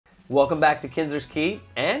Welcome back to kinser'skeep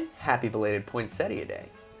and happy belated Poinsettia Day.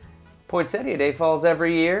 Poinsettia Day falls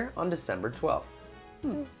every year on December 12th.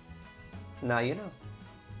 Now you know.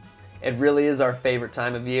 It really is our favorite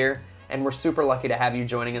time of year, and we're super lucky to have you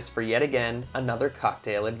joining us for yet again another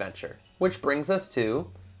cocktail adventure, which brings us to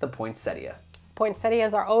the poinsettia.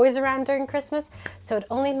 Poinsettias are always around during Christmas, so it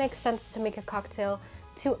only makes sense to make a cocktail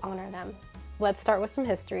to honor them. Let's start with some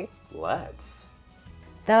history. Let's.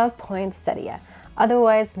 The poinsettia,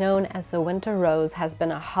 otherwise known as the winter rose, has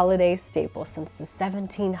been a holiday staple since the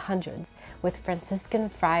 1700s, with Franciscan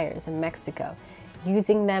friars in Mexico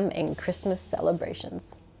using them in Christmas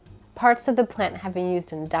celebrations. Parts of the plant have been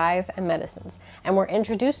used in dyes and medicines, and were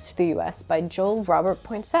introduced to the U.S. by Joel Robert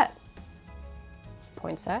Poinsett.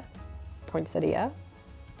 Poinsett? Poinsettia?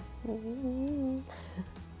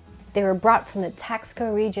 They were brought from the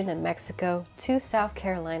Taxco region in Mexico to South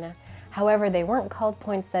Carolina. However, they weren't called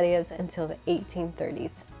poinsettias until the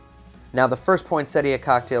 1830s. Now, the first poinsettia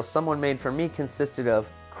cocktail someone made for me consisted of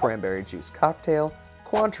cranberry juice cocktail,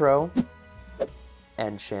 Cointreau,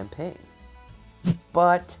 and champagne.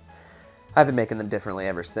 But I've been making them differently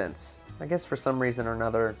ever since. I guess for some reason or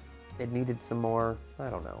another, it needed some more, I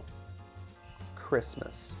don't know,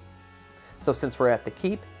 Christmas. So since we're at the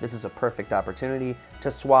Keep, this is a perfect opportunity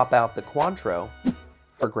to swap out the Cointreau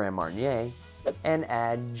for Grand Marnier and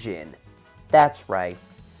add gin. That's right,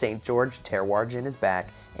 St. George Terroir gin is back,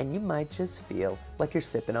 and you might just feel like you're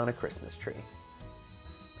sipping on a Christmas tree.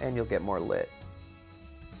 And you'll get more lit.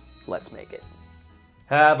 Let's make it.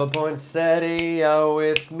 Have a poinsettia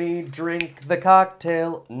with me, drink the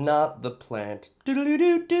cocktail, not the plant.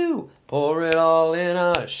 Do-do-do-do-do. Pour it all in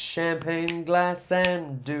a champagne glass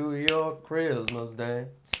and do your Christmas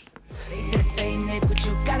dance. They just say Nick, but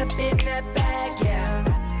you got a bit in that bag,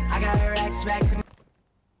 yeah. I got racks.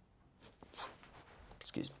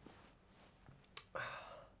 Excuse me.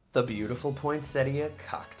 The beautiful poinsettia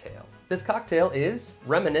cocktail. This cocktail is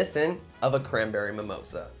reminiscent of a cranberry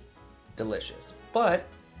mimosa. Delicious, but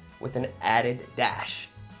with an added dash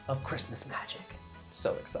of Christmas magic.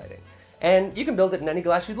 So exciting. And you can build it in any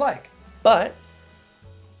glass you'd like, but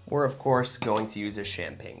we're of course going to use a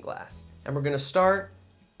champagne glass. And we're gonna start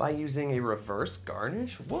by using a reverse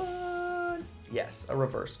garnish. What? Yes, a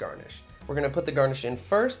reverse garnish. We're gonna put the garnish in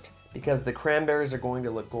first because the cranberries are going to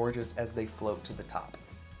look gorgeous as they float to the top.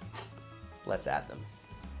 Let's add them.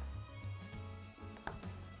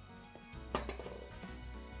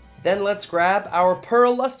 Then let's grab our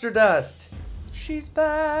pearl luster dust. She's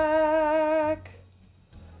back.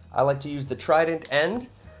 I like to use the trident end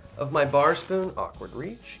of my bar spoon. Awkward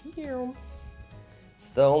reach. It's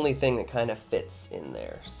the only thing that kind of fits in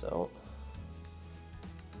there. So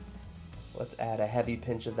let's add a heavy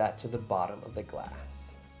pinch of that to the bottom of the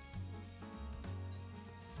glass.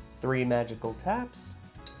 3 magical taps.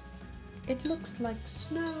 It looks like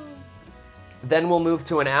snow. Then we'll move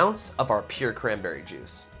to an ounce of our pure cranberry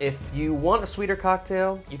juice. If you want a sweeter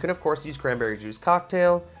cocktail, you can of course use cranberry juice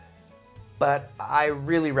cocktail, but I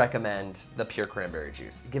really recommend the pure cranberry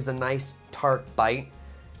juice. It gives a nice tart bite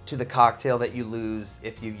to the cocktail that you lose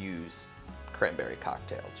if you use cranberry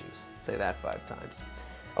cocktail juice. Say that 5 times.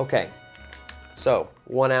 Okay, so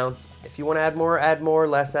 1 ounce. If you want to add more,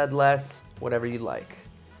 less, add less, whatever you like.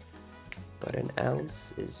 But an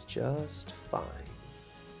ounce is just fine.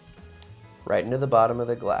 Right into the bottom of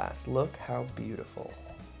the glass. Look how beautiful.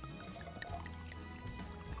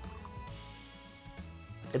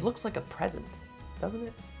 It looks like a present, doesn't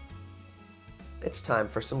it? It's time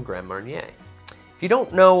for some Grand Marnier. If you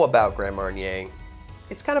don't know about Grand Marnier,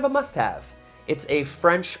 it's kind of a must-have. It's a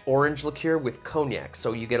French orange liqueur with cognac,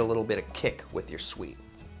 so you get a little bit of kick with your sweet.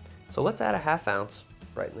 So let's add a 1/2 ounce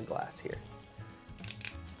right in the glass here.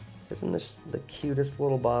 Isn't this the cutest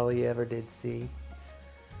little bottle you ever did see?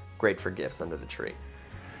 Great for gifts under the tree.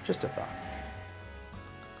 Just a thought.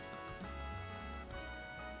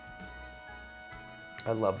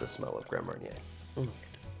 I love the smell of Grand Marnier.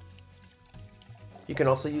 You can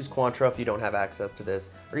also use Cointreau if you don't have access to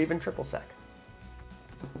this, or even triple sec.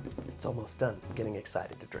 It's almost done. I'm getting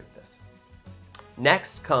excited to drink this.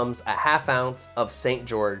 Next comes a 1/2 ounce of St.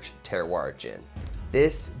 George Terroir gin.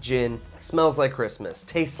 This gin smells like Christmas,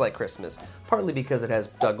 tastes like Christmas, partly because it has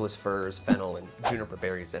Douglas firs, fennel, and juniper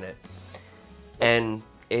berries in it. And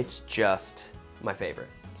it's just my favorite.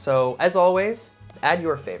 So as always, add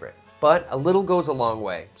your favorite, but a little goes a long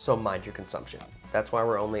way, so mind your consumption. That's why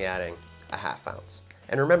we're only adding a 1/2 ounce.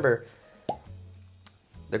 And remember,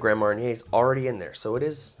 the Grand Marnier is already in there, so it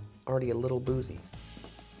is already a little boozy.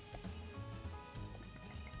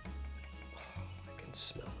 I can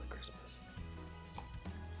smell the Christmas.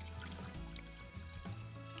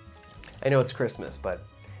 I know it's Christmas, but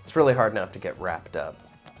It's really hard not to get wrapped up.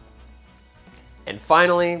 And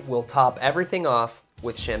finally, we'll top everything off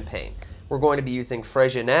with champagne. We're going to be using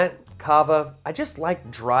Freixenet, Cava. I just like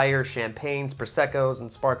drier champagnes, Proseccos,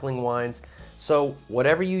 and sparkling wines. So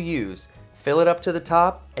whatever you use, fill it up to the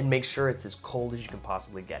top and make sure it's as cold as you can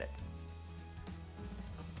possibly get it.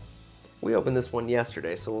 We opened this one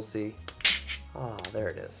yesterday, so we'll see. Ah, there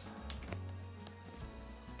it is.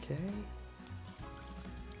 Okay.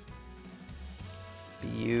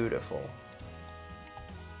 Beautiful.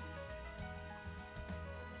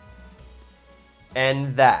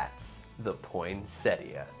 And that's the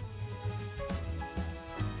poinsettia.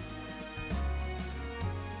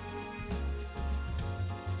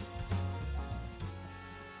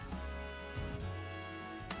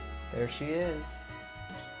 There she is.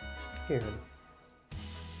 Here.